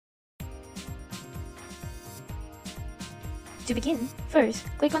To begin, first,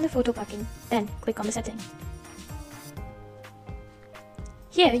 click on the photo plugin, then click on the setting.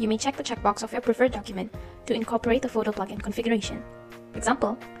 Here, you may check the checkbox of your preferred document to incorporate the photo plugin configuration. For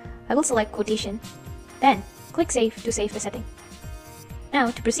example, I will select quotation, then click Save to save the setting.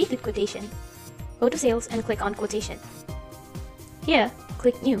 Now, to proceed with quotation, go to Sales and click on Quotation. Here,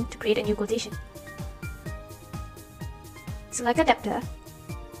 click New to create a new quotation. Select a debtor,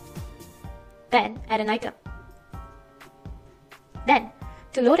 then add an item. Then,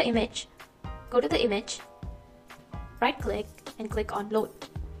 to load the image, go to the image, right-click and click on Load.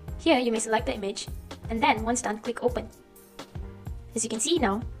 Here, you may select the image, and then once done, click Open. As you can see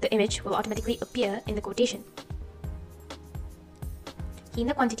now, the image will automatically appear in the quotation. Key in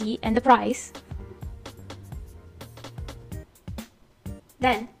the quantity and the price.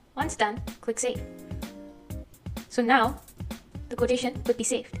 Then, once done, click Save. So now, the quotation would be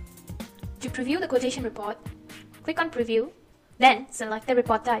saved. To preview the quotation report, click on Preview, then select the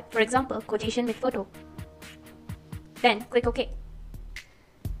report type, for example, quotation with photo. Then click OK.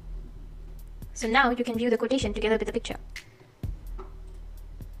 So now you can view the quotation together with the picture.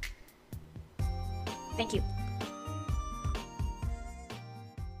 Thank you.